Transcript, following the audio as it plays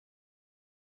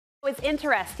It's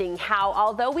interesting how,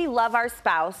 although we love our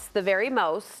spouse the very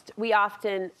most, we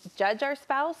often judge our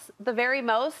spouse the very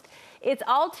most. It's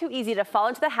all too easy to fall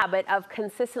into the habit of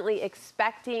consistently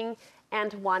expecting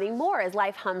and wanting more as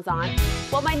life hums on.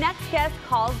 Well, my next guest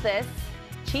calls this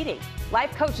cheating.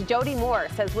 Life coach Jody Moore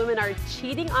says women are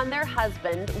cheating on their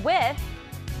husband with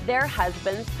their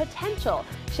husband's potential.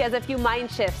 She has a few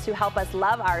mind shifts to help us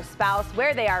love our spouse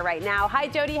where they are right now. Hi,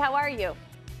 Jody. How are you?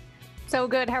 So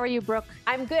good. How are you, Brooke?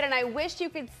 I'm good, and I wish you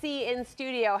could see in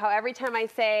studio how every time I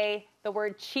say the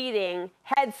word cheating,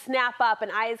 heads snap up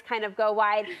and eyes kind of go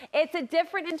wide. It's a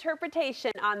different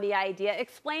interpretation on the idea.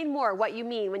 Explain more what you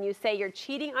mean when you say you're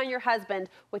cheating on your husband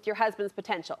with your husband's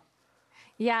potential.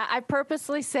 Yeah, I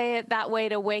purposely say it that way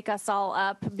to wake us all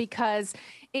up because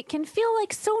it can feel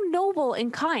like so noble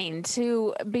and kind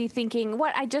to be thinking,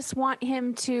 I just want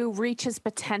him to reach his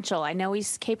potential. I know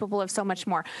he's capable of so much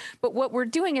more. But what we're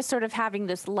doing is sort of having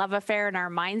this love affair in our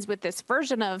minds with this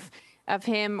version of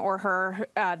him or her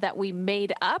that we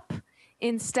made up,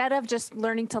 instead of just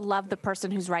learning to love the person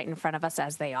who's right in front of us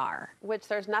as they are. Which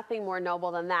there's nothing more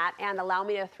noble than that. And allow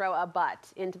me to throw a but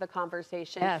into the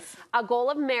conversation. Yes. A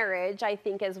goal of marriage, I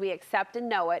think, as we accept and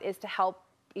know it, is to help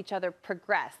each other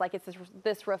progress. Like it's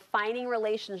this refining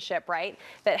relationship, right?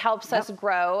 That helps us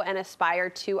grow and aspire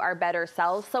to our better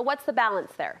selves. So what's the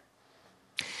balance there?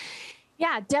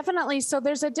 Yeah, definitely. So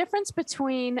there's a difference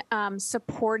between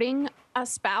supporting a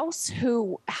spouse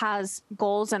who has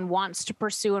goals and wants to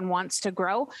pursue and wants to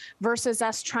grow versus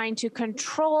us trying to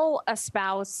control a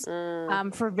spouse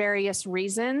for various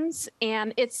reasons.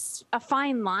 And it's a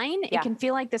fine line. Yeah. It can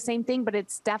feel like the same thing, but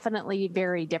it's definitely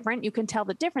very different. You can tell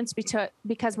the difference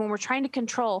because when we're trying to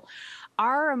control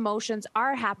our emotions,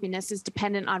 our happiness is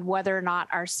dependent on whether or not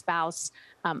our spouse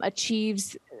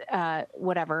achieves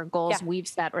whatever goals we've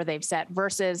set or they've set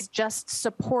versus just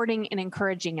supporting and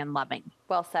encouraging and loving.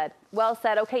 Well said. Well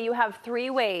said. Okay, you have 3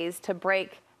 ways to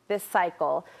break this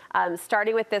cycle.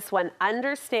 Starting with this one,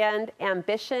 understand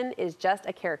ambition is just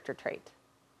a character trait.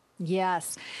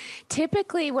 Yes.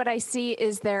 Typically what I see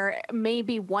is there may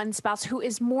be one spouse who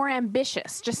is more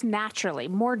ambitious, just naturally,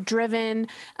 more driven,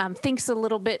 thinks a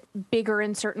little bit bigger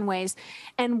in certain ways,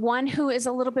 and one who is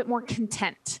a little bit more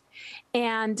content.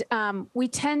 And we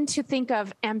tend to think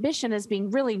of ambition as being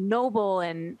really noble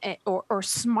and or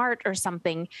smart or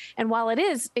something. And while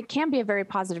it can be a very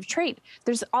positive trait,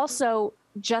 there's also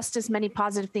just as many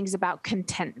positive things about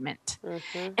contentment.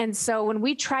 Mm-hmm. And so when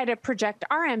we try to project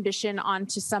our ambition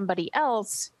onto somebody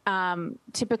else,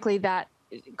 typically that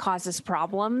causes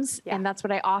problems. Yeah. And that's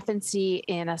what I often see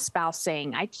in a spouse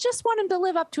saying, I just want him to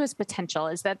live up to his potential,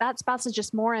 is that spouse is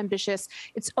just more ambitious.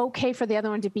 It's okay for the other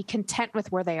one to be content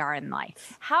with where they are in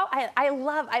life. I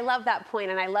love that point,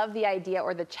 and I love the idea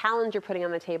or the challenge you're putting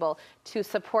on the table to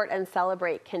support and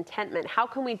celebrate contentment. How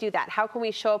can we do that? How can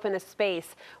we show up in a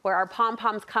space where our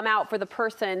pom-poms come out for the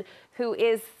person who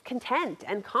is content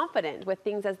and confident with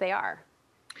things as they are?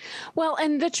 Well,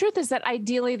 and the truth is that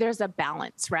ideally there's a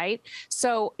balance, right?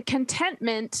 So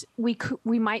contentment, we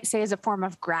might say, is a form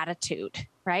of gratitude,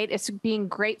 right? It's being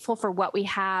grateful for what we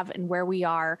have and where we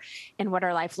are and what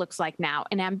our life looks like now.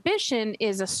 And ambition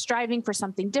is a striving for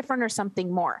something different or something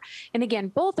more. And again,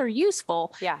 both are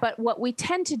useful, but what we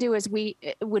tend to do is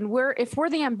if we're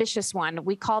the ambitious one,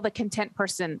 we call the content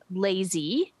person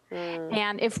lazy.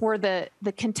 And if we're the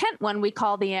content one, we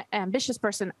call the ambitious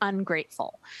person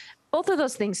ungrateful. Both of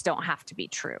those things don't have to be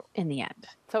true in the end.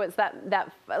 So it's that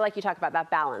like you talk about,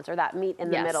 that balance or that meet in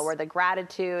the middle where the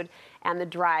gratitude and the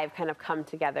drive kind of come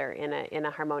together in a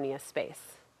harmonious space.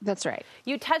 That's right.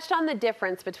 You touched on the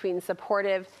difference between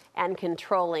supportive and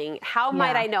controlling. How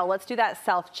might I know? Let's do that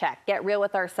self-check. Get real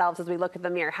with ourselves as we look at the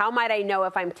mirror. How might I know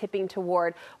if I'm tipping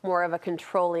toward more of a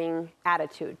controlling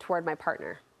attitude toward my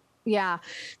partner? Yeah.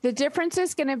 The difference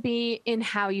is going to be in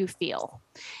how you feel.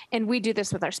 And we do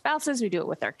this with our spouses. We do it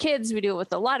with our kids. We do it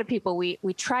with a lot of people. We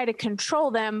try to control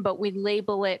them, but we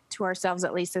label it to ourselves,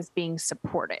 at least, as being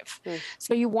supportive.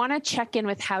 So you want to check in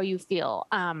with how you feel.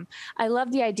 I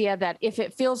love the idea that if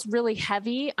it feels really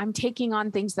heavy, I'm taking on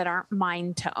things that aren't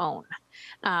mine to own.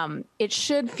 It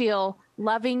should feel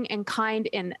loving and kind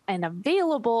and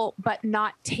available, but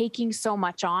not taking so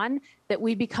much on that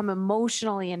we become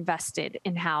emotionally invested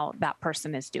in how that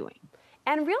person is doing.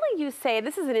 And really, you say,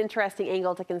 this is an interesting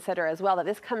angle to consider as well, that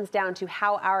this comes down to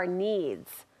how our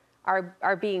needs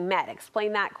are being met.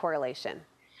 Explain that correlation.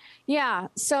 Yeah.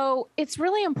 So it's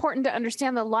really important to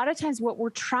understand that a lot of times what we're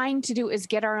trying to do is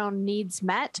get our own needs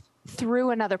met through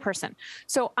another person.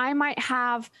 So I might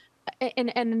have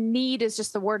and need is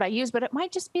just the word I use, but it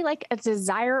might just be like a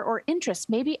desire or interest.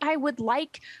 Maybe I would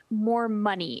like more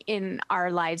money in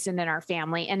our lives and in our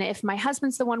family. And if my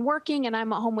husband's the one working and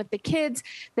I'm at home with the kids,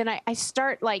 then I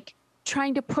start like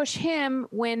trying to push him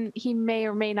when he may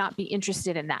or may not be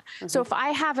interested in that. Mm-hmm. So if I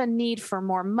have a need for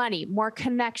more money, more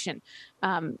connection,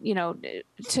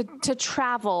 to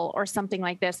travel or something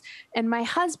like this, and my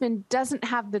husband doesn't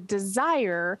have the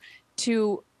desire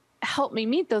to help me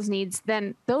meet those needs,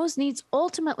 then those needs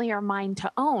ultimately are mine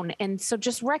to own. And so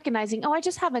just recognizing, I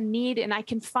just have a need and I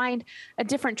can find a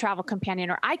different travel companion,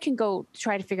 or I can go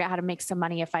try to figure out how to make some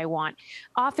money if I want,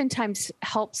 oftentimes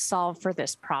helps solve for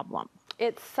this problem.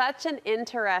 It's such an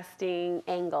interesting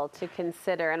angle to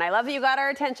consider. And I love that you got our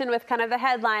attention with kind of the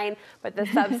headline, but the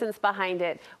substance behind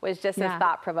it was just as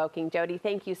thought-provoking. Jody,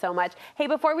 thank you so much. Hey,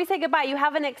 before we say goodbye, you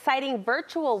have an exciting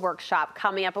virtual workshop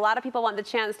coming up. A lot of people want the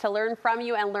chance to learn from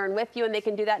you and learn with you, and they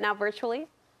can do that now virtually.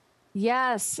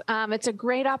 Yes, it's a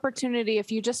great opportunity.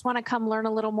 If you just want to come learn a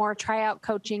little more, try out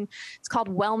coaching. It's called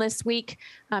Wellness Week.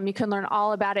 You can learn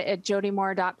all about it at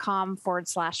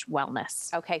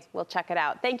jodymoore.com/wellness. Okay, we'll check it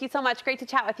out. Thank you so much. Great to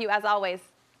chat with you as always.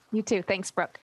 You too. Thanks, Brooke.